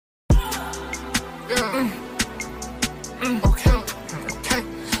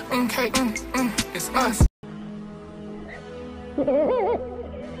Now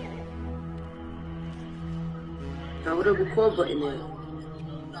what the record button there?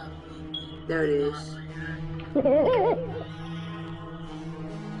 There it is.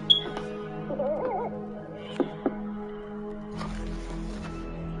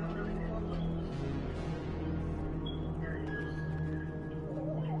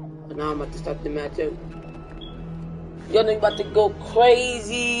 But now I'm about to start the match out. Y'all know about to go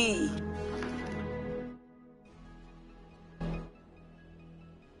crazy.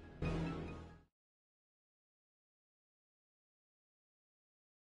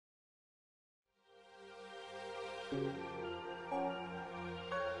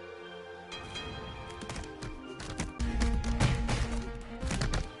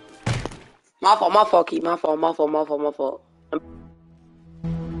 My fault, Keith. My fault.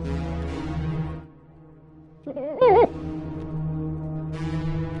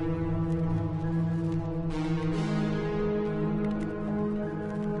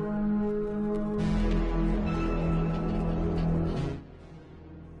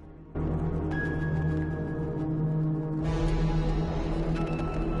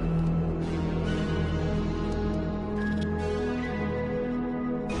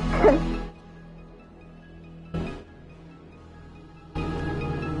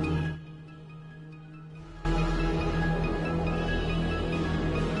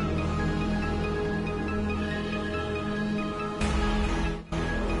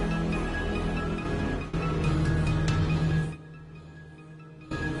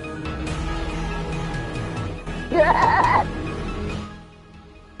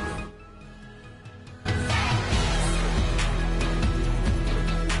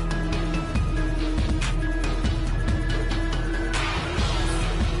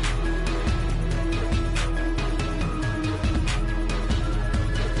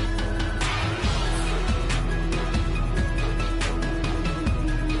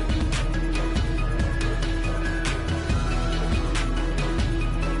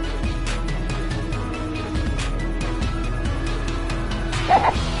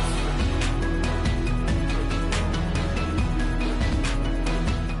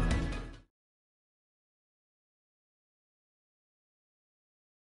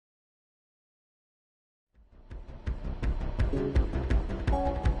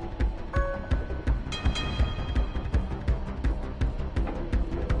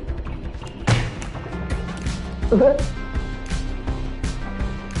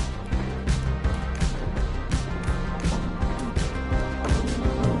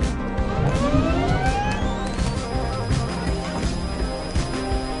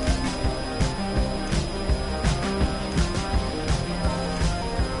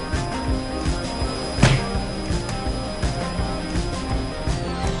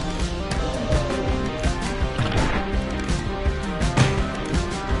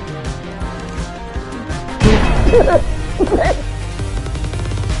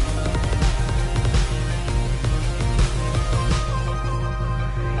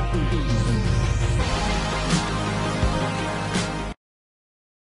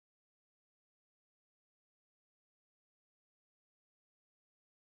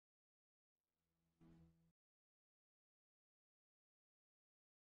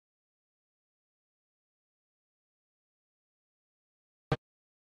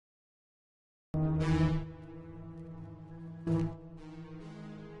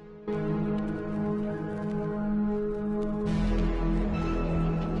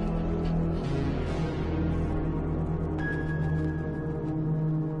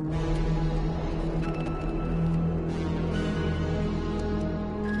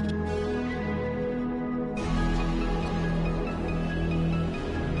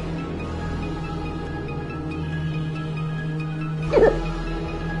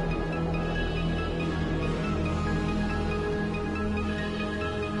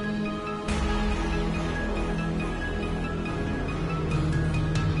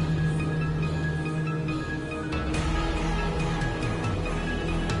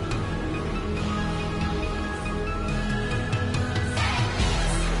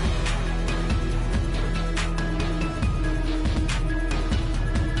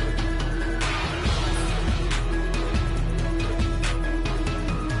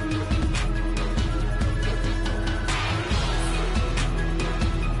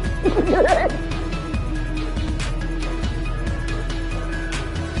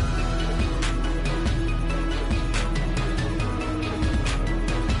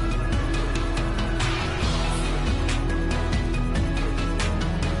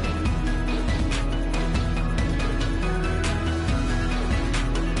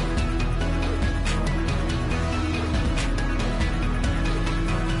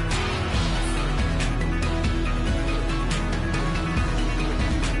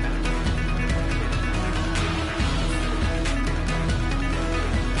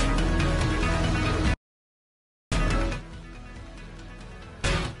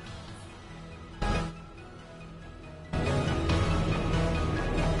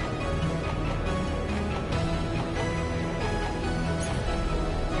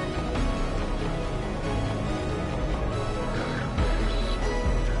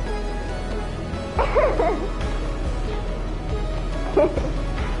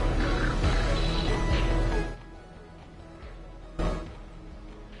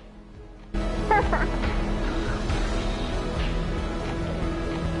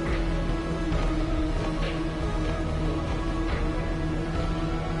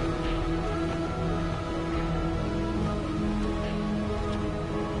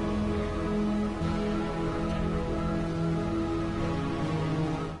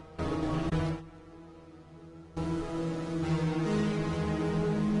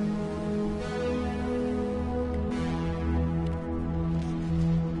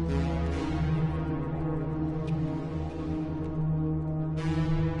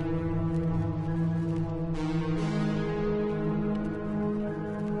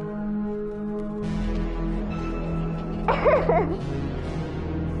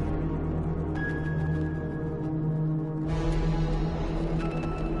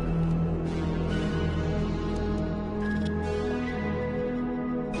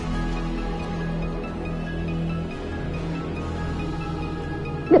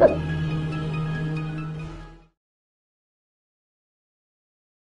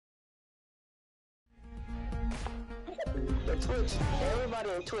 Twitch, everybody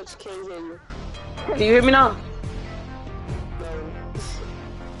on Twitch can't hear you. Can you hear me now?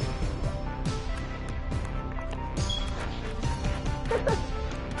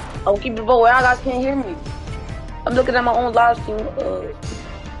 I'll keep it both. Y'all guys can't hear me. I'm looking at my own live stream.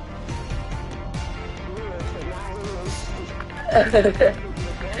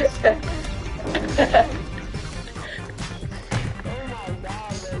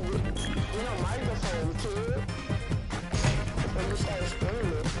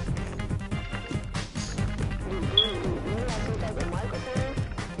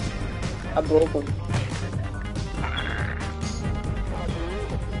 I broke him.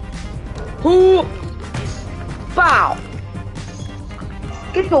 Who? Bow!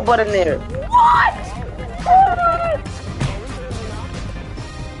 Get your butt in there. What?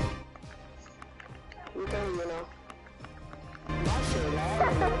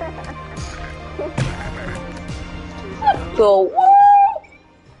 So.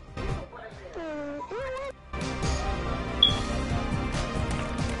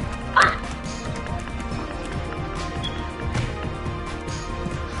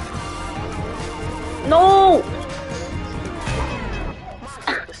 No!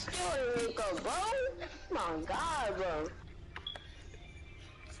 My God, bro.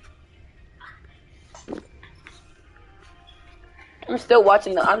 I'm still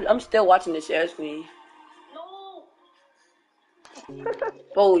watching the share screen. No.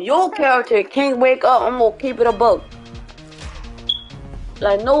 Bro, your character can't wake up. I'm gonna keep it a buck.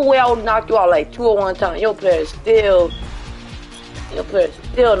 Like no way I would knock you out like 2 at one time. Your player still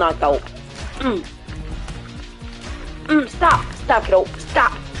knocked out. Stop, kiddo.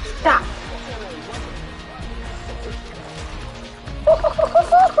 Stop.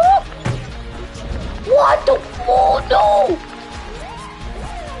 What the fuck, no?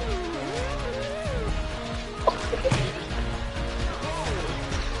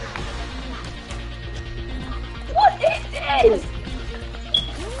 What is this?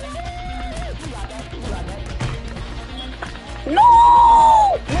 No!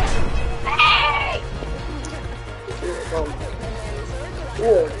 Hey!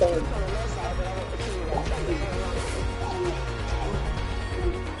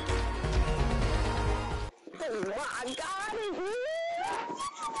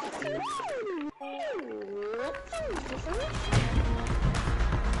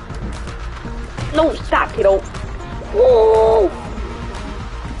 No, stop, kiddo. Whoa!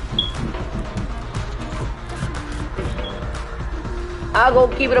 I'll go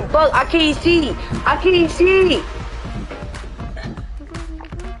keep it a buck. I can't see.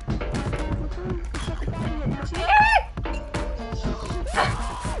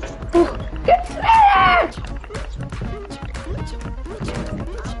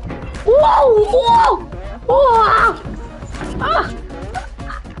 Whoa! No!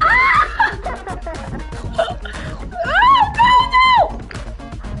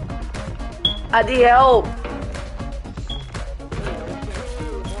 I need help.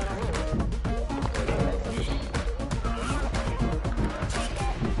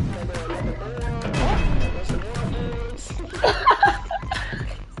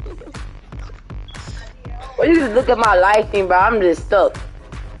 Well, you just look at my life stream, bro. I'm just stuck.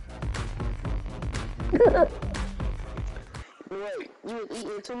 Wait, you was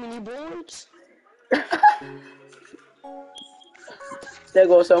eating too many boards? There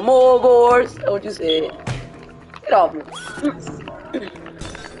goes some more boards. That's what you said. Get off me.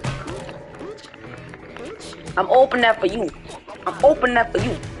 I'm opening that for you.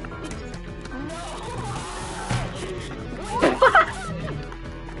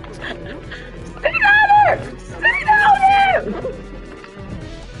 Stay down there!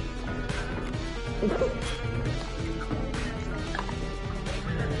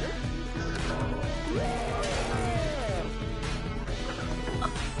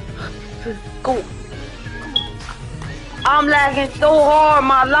 Go. I'm lagging so hard,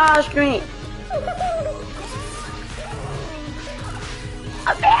 my live stream.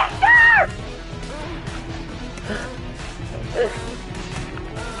 I'm back there.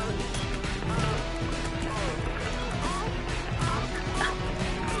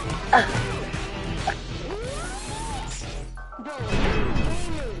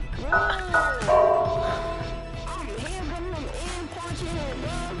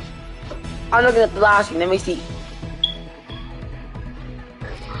 I'm looking at the last screen. Let me see.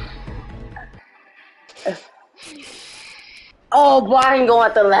 Oh, but I ain't going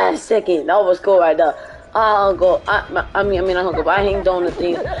at the last second. That was cool right there. I'll go. I mean, I'm gonna go. But I ain't doing the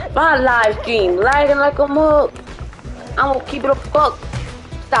thing. My live stream lagging like a mug. I'm gonna keep it up. Fuck.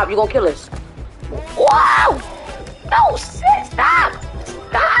 Stop. You gonna kill us. Wow! No, shit. Stop.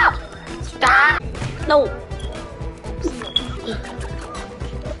 Stop. Stop. No.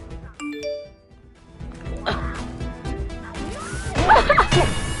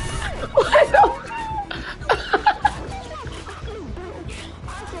 What the?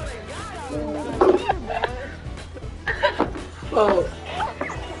 Oh.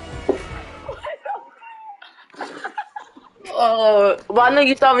 Oh, but I know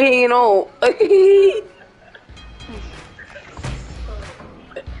you saw me hanging on.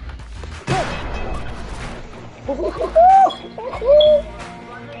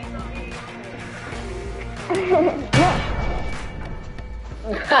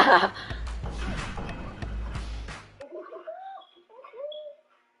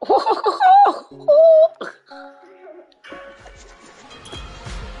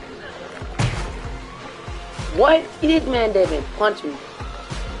 What? This man didn't punch me.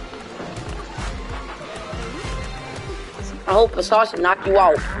 I hope Sasha knock you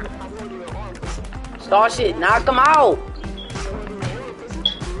out. Sasha, knock him out.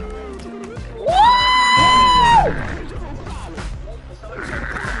 Woo!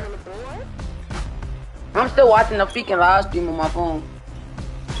 I'm still watching the freaking live stream on my phone.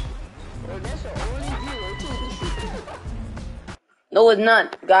 No, it's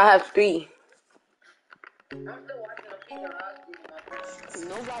not. Gotta have 3.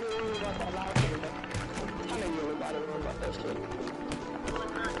 Nobody really got that live stream. I know everybody really about that shit.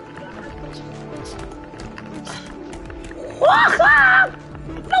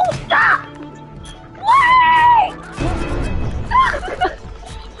 No, stop! Wait!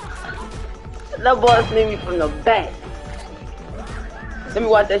 That boy slammed me from the back. Let me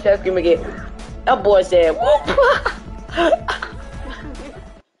watch that shit scream again. That boy said, whoop!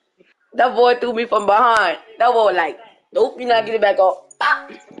 That boy threw me from behind. That boy like, nope, you're not getting back up.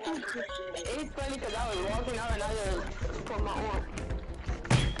 It's funny because I was walking out and I just put my arm.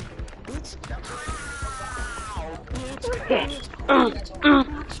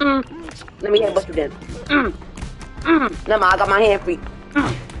 Let me head bust you then. Never mind, I got my hand free.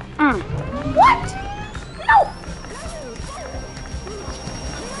 What? No!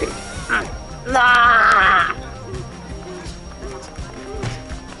 Nah!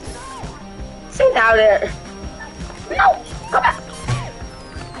 Sit down there. No! Come back!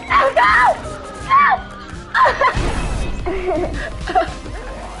 No!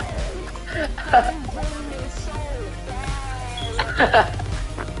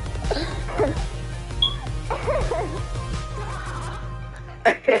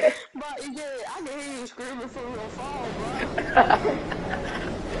 But yeah, I can hear you screaming from your phone,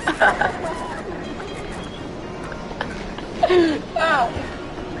 bro.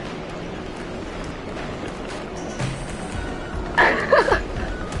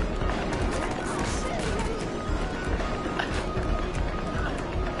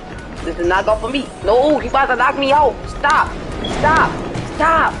 This is not going for me. No, he about to knock me out. Stop. Stop.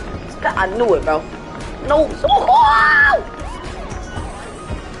 Stop. Stop. I knew it, bro. No. Oh!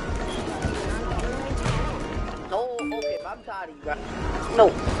 No, okay, I'm tired of you, bro.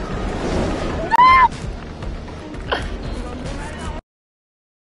 No.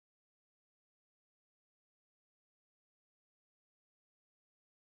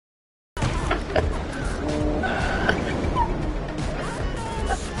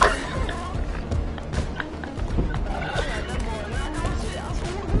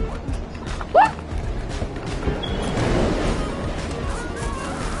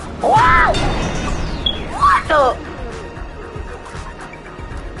 Wow! What the?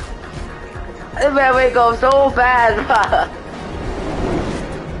 This man wake up so fast, bro.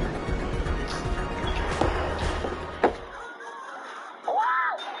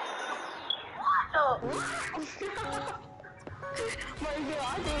 Wow! What the?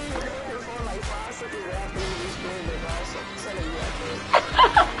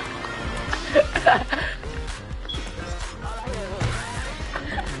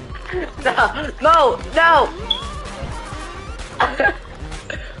 No, no, no!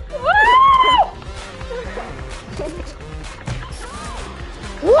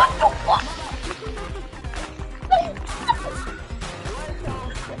 What the fuck?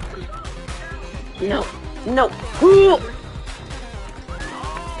 No, no.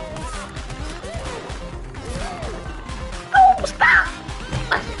 Oh, stop!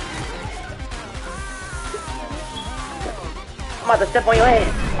 about to step on your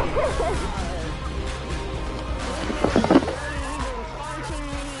head.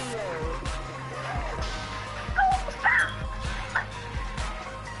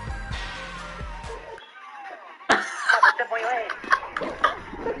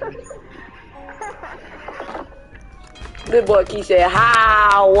 Good boy, Key said,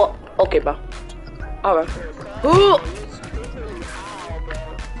 how? Okay, bro. Alright.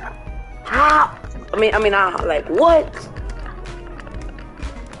 How? I mean, like, what?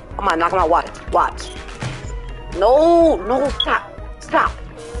 I'm gonna knock him out. Watch. No, stop.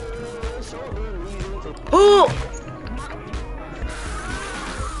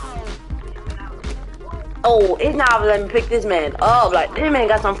 Oh, it's not letting me pick this man up. Like, this man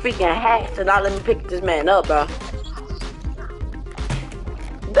got some freaking hacks to not let me pick this man up, bro.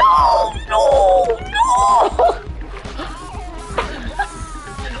 No!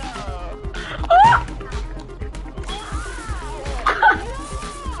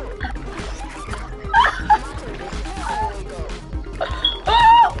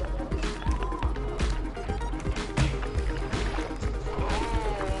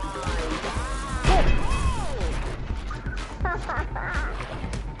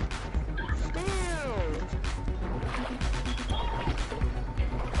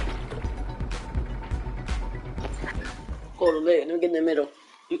 Hold on, let me get in the middle.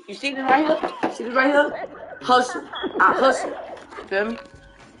 You see this right here? See this right here? Hustle. I hustle. You feel me?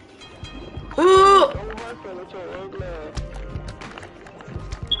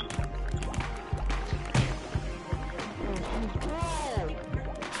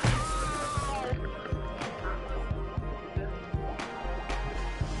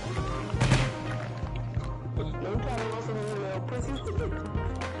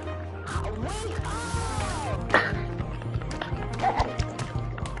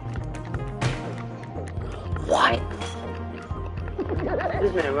 What?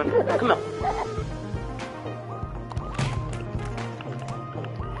 This man running. Come on.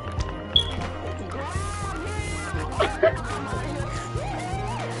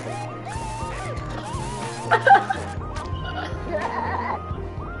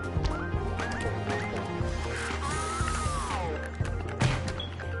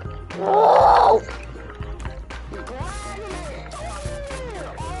 Whoa!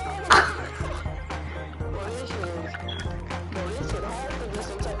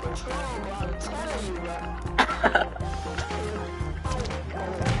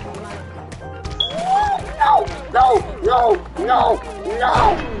 No!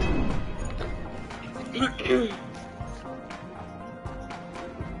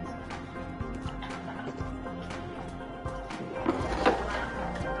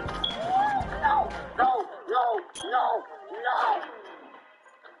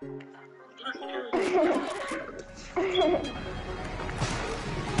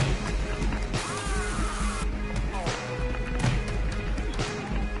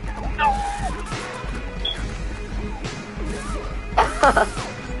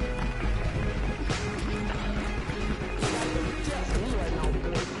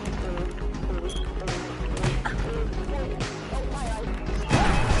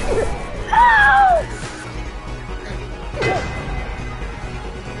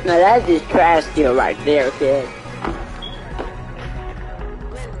 Now that's just trash skill right there, kid.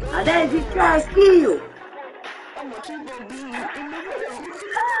 Now that's just trash skill.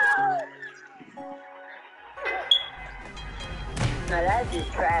 Now that's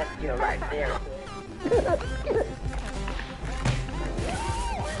just trash skill right there, kid.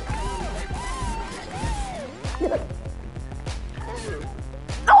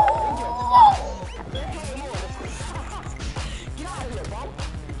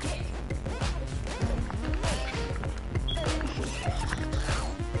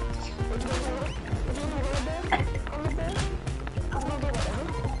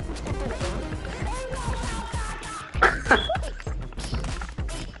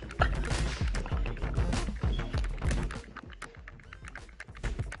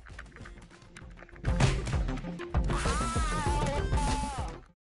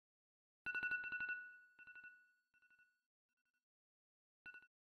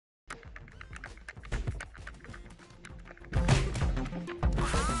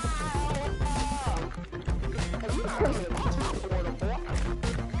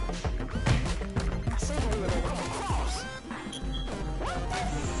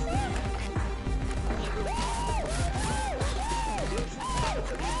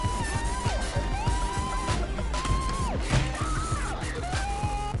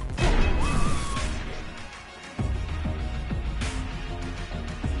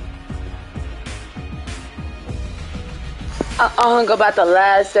 I hung up at the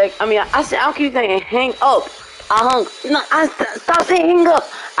last sec. I mean, I said, I don't keep saying hang up. I hung. No, stop saying hang up.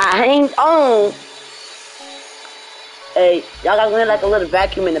 I hanged on. Hey, y'all gotta hear like a little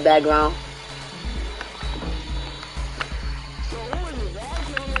vacuum in the background.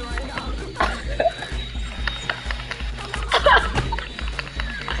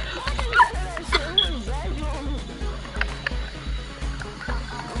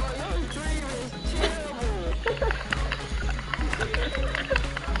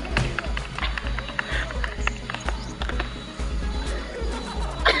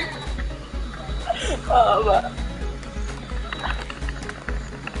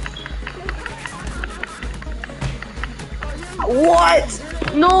 What?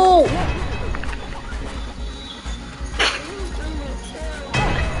 No!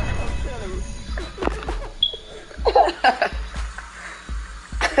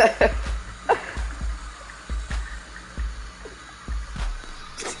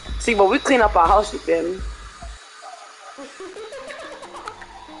 See, but we clean up our house, you feel me?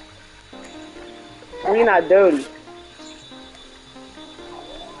 We not dirty.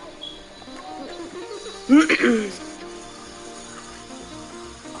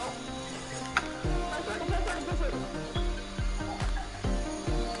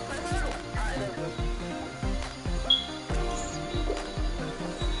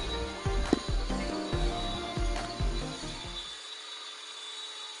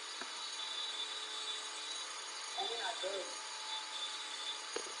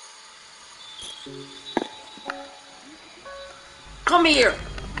 Come here.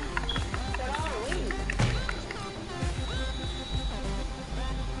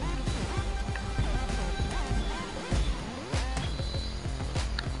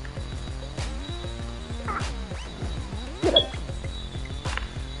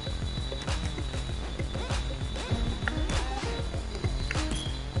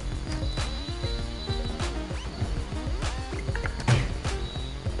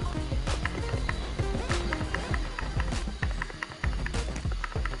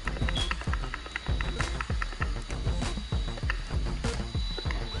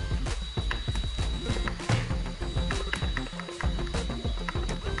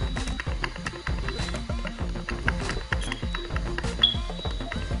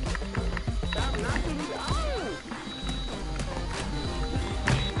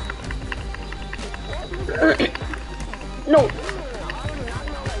 No.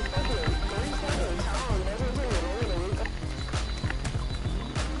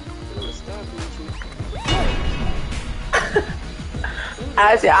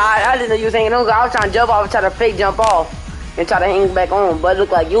 I didn't know you was hanging on. I was trying to jump off and try to fake jump off and try to hang back on, but it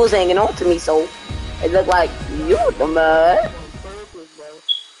looked like you was hanging on to me, so it looked like you was the mud.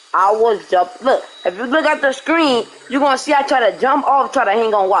 I was jump. Look, if you look at the screen, you're gonna see I try to jump off, try to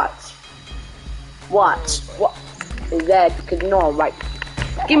hang on. Watch. What? Exactly, because you know I'm right.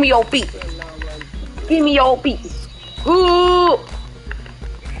 Give me your beat. Give me your beat. Who?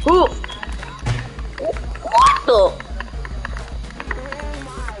 What the?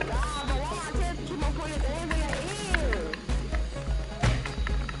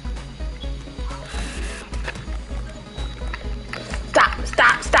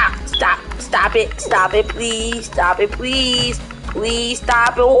 Stop it, please. Please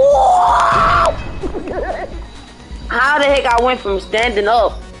stop it. Whoa! How the heck I went from standing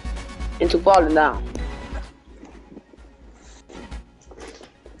up into falling down?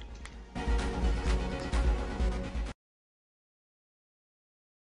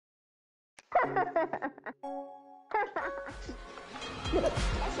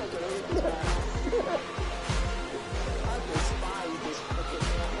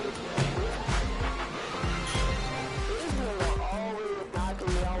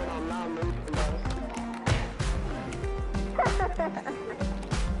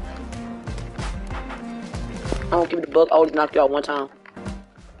 I don't give it a bug. I always knocked you out one time.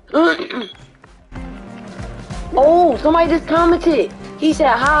 Oh, somebody just commented. He said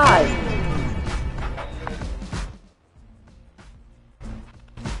hi.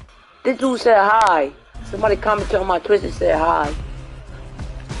 This dude said hi. Somebody commented on my Twitch and said hi.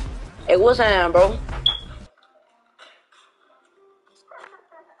 Hey, what's happening, bro?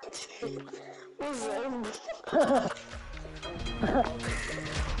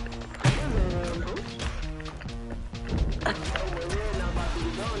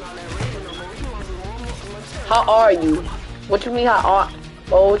 How are you? What you mean how are?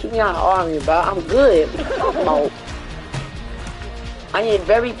 Oh, what you mean how are you, bro? I'm good. What you talking about? I am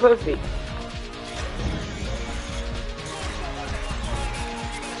very perfect.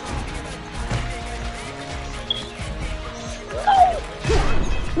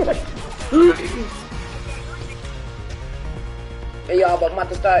 Hey y'all, but I'm about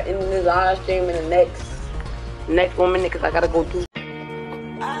to start ending this live stream in the next 1 minute because I gotta go do